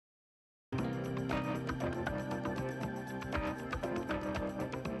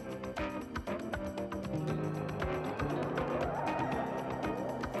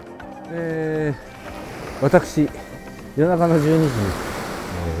私夜中の12時に、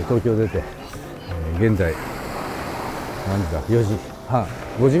東京出て、現在何時だ4時半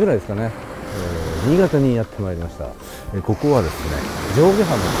5時ぐらいですかね、新潟にやってまいりました。ここはですね上下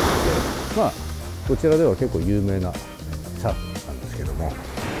浜といって、まあこちらでは結構有名なサーフィンなんですけども、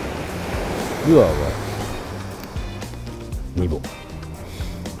ルアーはNivo、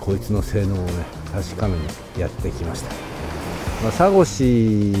こいつの性能をね確かめにやってきました。まあ、サゴ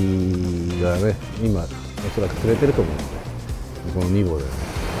シがね今おそらく釣れてると思うので、このNivoでね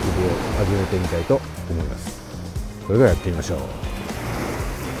釣りを始めてみたいと思います。それではやってみましょう。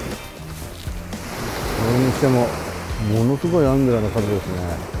それにしてもものすごいアングラーの数ですね。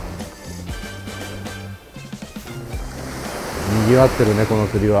賑わってるねこの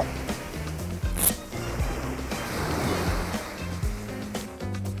釣りは。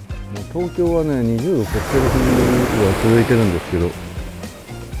東京はね20度超してる日が続いてるんですけど、こ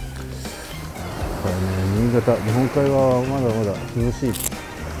れね新潟日本海側はまだまだ涼しい、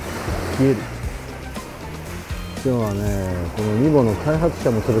冷える。今日はねこのNivoの開発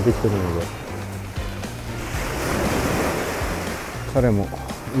者も連れてきてるので、彼も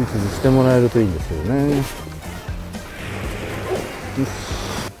いい釣りしてもらえるといいんですけどね。よし、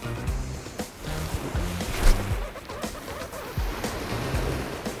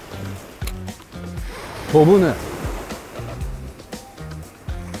飛ぶね。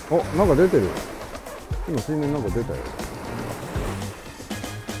お、なんか出てる。今水面なんか出たよ。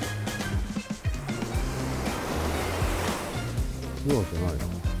ルアーじゃないな。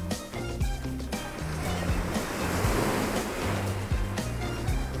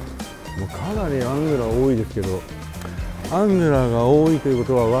もうかなりアングラー多いですけど、アングラーが多いという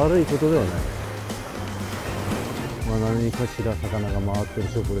ことは悪いことではない。まあ何かしら魚が回ってる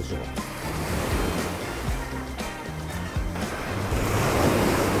証拠でしょう。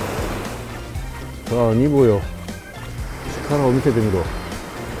さあNivoよ、力を見せてみろ。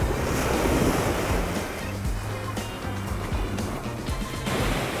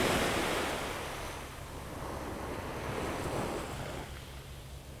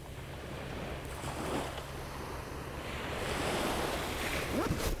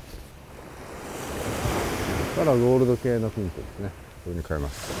からゴールド系のピントですね。これに変えま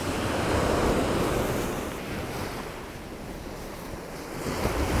す。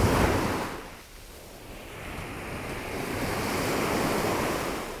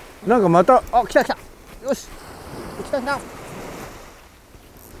なんかまた、あ、来た来た。よし。来た来た。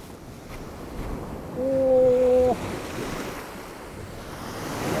おお。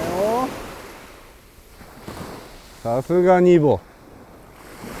さすがNivo。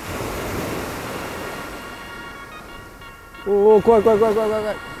おお、怖い怖い怖い怖い怖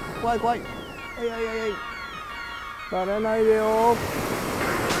い怖い怖い。はいはいはいはい。バレないでよ。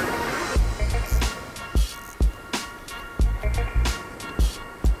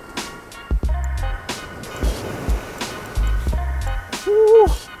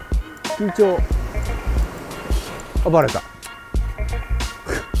緊張。あ、バレた。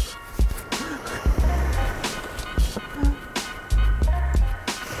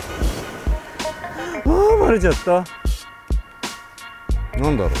バレちゃった。な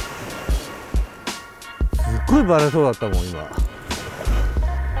んだろう。すっごいバレそうだったもん今。なんで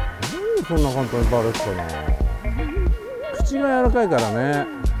そんな簡単にバレるかな。口が柔らかいからね。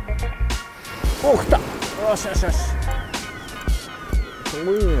お、食った。よしよしよし。いい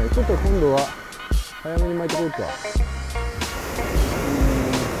ね。ちょっと今度は早めに巻いてこいか。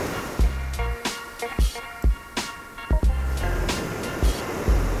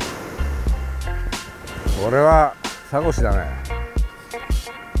これはサゴシだね。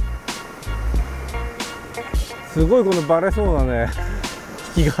すごいこのバレそうなね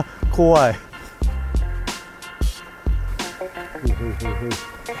引きが怖い。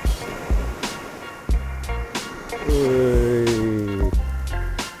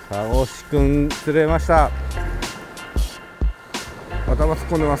サゴシくん釣れました。頭突っ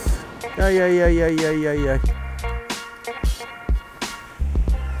込んでます。いやいやいやいやいやいやいや。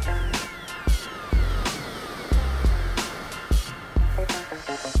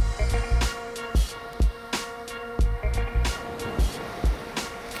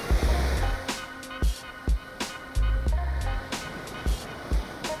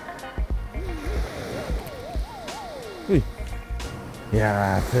い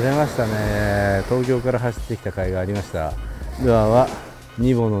やー釣れましたね。東京から走ってきた甲斐がありました。ルアーは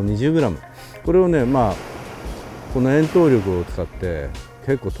Nivoの 20g。 これをね、まあこの遠投力を使って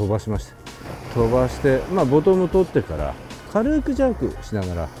結構飛ばしました。飛ばして、まあボトム取ってから軽くジャークしな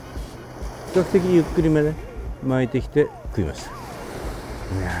がら比較的ゆっくりめで巻いてきて食いました。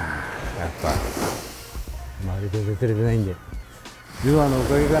いややっぱまるで出てないんで、ルアーのお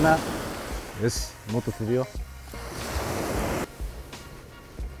かげかな。よし、もっと釣るよ。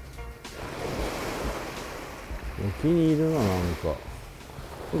沖にいるな。なん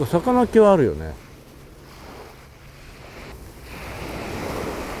か魚気はあるよね。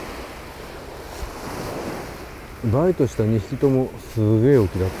バイトした2匹ともすげえ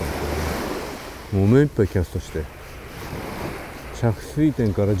沖だったんですよね。もう目いっぱいキャストして、着水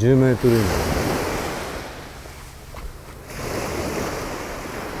点から10メートル以内。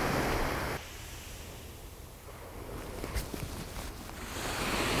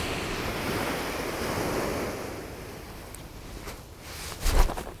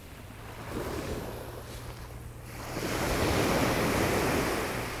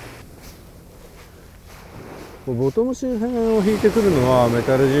ボトム周辺を引いてくるのはメ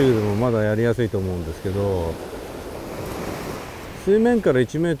タルジグでもまだやりやすいと思うんですけど、水面から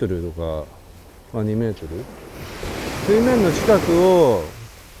1メートルとか、2メートル水面の近くを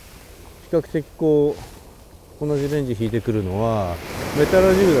比較的同じレンジ引いてくるのはメタ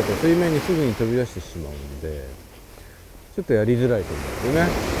ルジグだと水面にすぐに飛び出してしまうんで、ちょっとやりづらいと思うんですよね。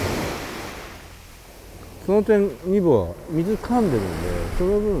その点ニボは水噛んでるんで、そ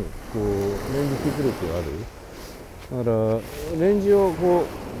の分レンジキープ力がある。だからレンジを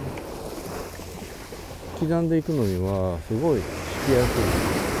刻んでいくのにはすごい引きやす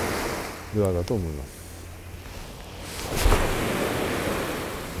いルアーだと思います。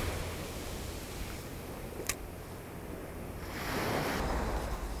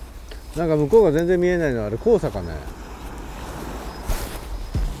なんか向こうが全然見えないのはあれ黄砂かね。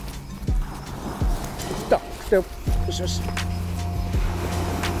来たよ。よしよし。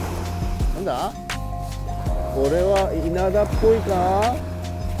なんだこれは稲田っぽいか。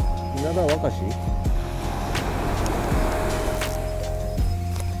稲田若し。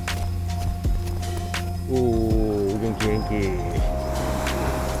おお、元気元気。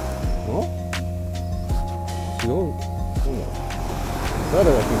違う。誰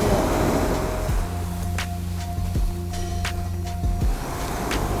だ君は。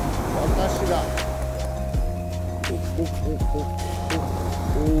私だ。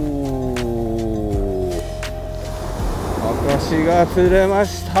私が釣れま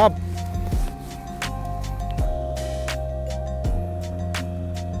した。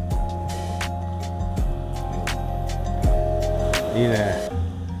いいね。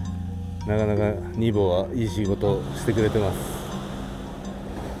なかなかニボはいい仕事してくれてま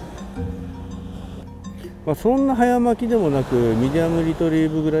す。そんな早巻きでもなくミディアムリトリー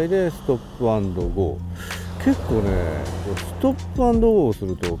ブぐらいでストップ&ゴー。結構ね、ストップ&ゴーをす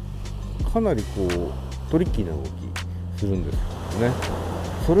るとかなりトリッキーな動きするんですよね。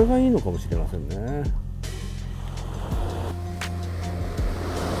それがいいのかもしれませんね。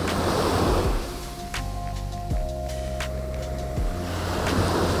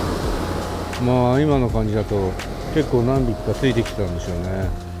今の感じだと結構何匹かついてきたんでしょうね。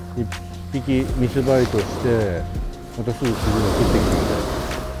1匹ミスバイトしてまたすぐ次の食ってきたんで、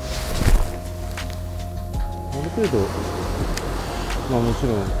ある程度もち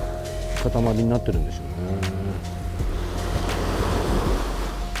ろん塊になってるんでしょうね。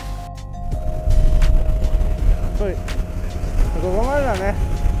はい、ここまでだね。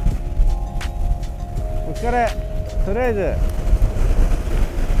お疲れ。とりあ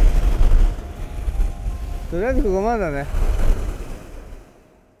えずここまでだね。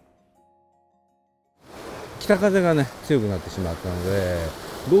北風がね強くなってしまったので、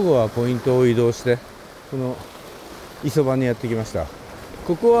午後はポイントを移動してこの磯場にやってきました。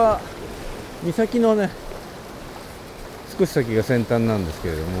ここは岬のね少し先が先端なんですけ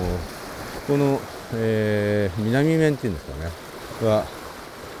れども、この、南面っていうんですかねは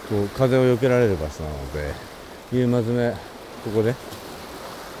風を避けられる場所なので、夕間詰めここで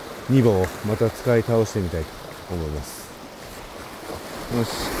2本をまた使い倒してみたいと思います。よ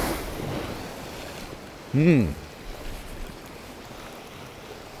し。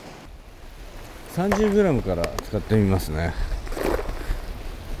30g から使ってみますね。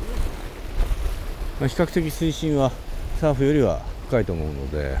比較的水深はサーフよりは深いと思う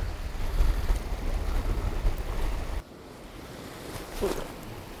ので、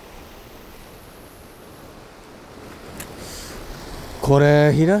こ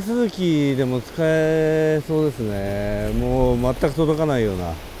れ平鈴木でも使えそうですね。もう全く届かないよう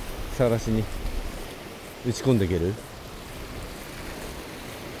なさらしに打ち込んでいける。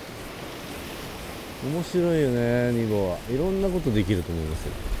面白いよね。ニボはいろんなことできると思います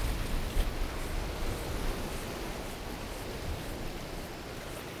よ。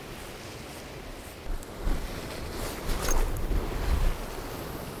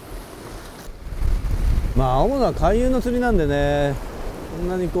まあ主な回遊の釣りなんでね、そん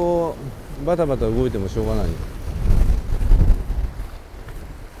なにこうバタバタ動いてもしょうがない。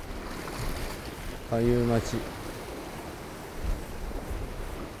回遊待ち、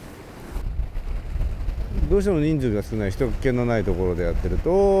どうしても人数が少ない人気のないところでやってる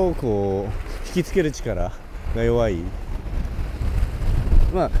とこう引きつける力が弱い。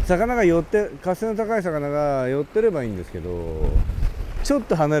まあ魚が寄って活性の高い魚が寄ってればいいんですけど、ちょっ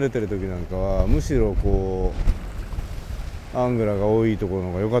と離れてる時なんかはむしろこうアングラが多いところの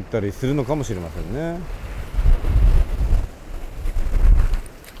方が良かったりするのかもしれませんね。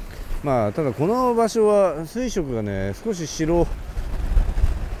まあただこの場所は水色がね少し白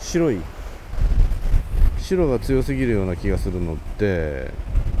が強すぎるような気がするので、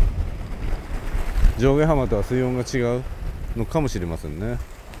上下浜とは水温が違うのかもしれませんね。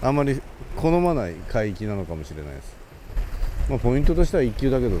あまり好まない海域なのかもしれないです。まあ、ポイントとしては1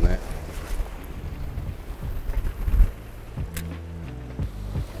級だけどね。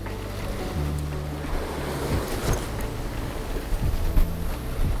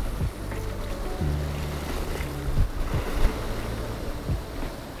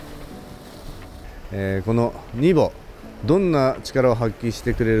このNivoどんな力を発揮し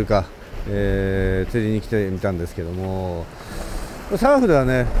てくれるか、釣りに来てみたんですけども、サーフでは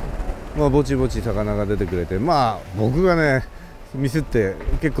ね、まあ、ぼちぼち魚が出てくれて、まあ僕がねミスって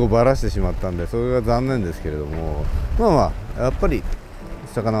結構バラしてしまったんでそれが残念ですけれども、まあまあやっぱり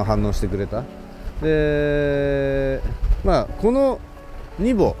魚は反応してくれた。でまあこの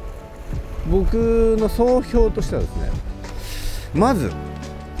Nivo、僕の総評としてはですね、まず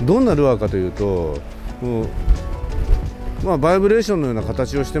どんなルアーかというと、まあ、バイブレーションのような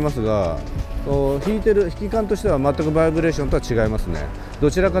形をしてますが、引いてる引き感としては全くバイブレーションとは違いますね。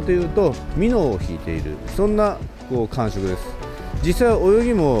どちらかというとミノーを引いている、そんなこう感触です。実際泳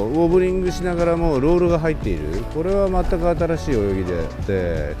ぎもウォーブリングしながらもロールが入っている、これは全く新しい泳ぎであっ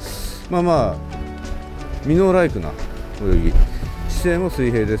て、まあミノーライクな泳ぎ、姿勢も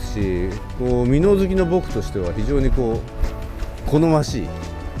水平ですし、こうミノー好きの僕としては非常にこう好ましい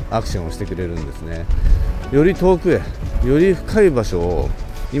アクションをしてくれるんですね。より遠くへ、より深い場所を、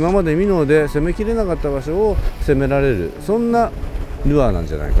今までミノーで攻めきれなかった場所を攻められる、そんなルアーなん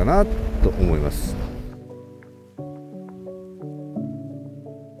じゃないかなと思います。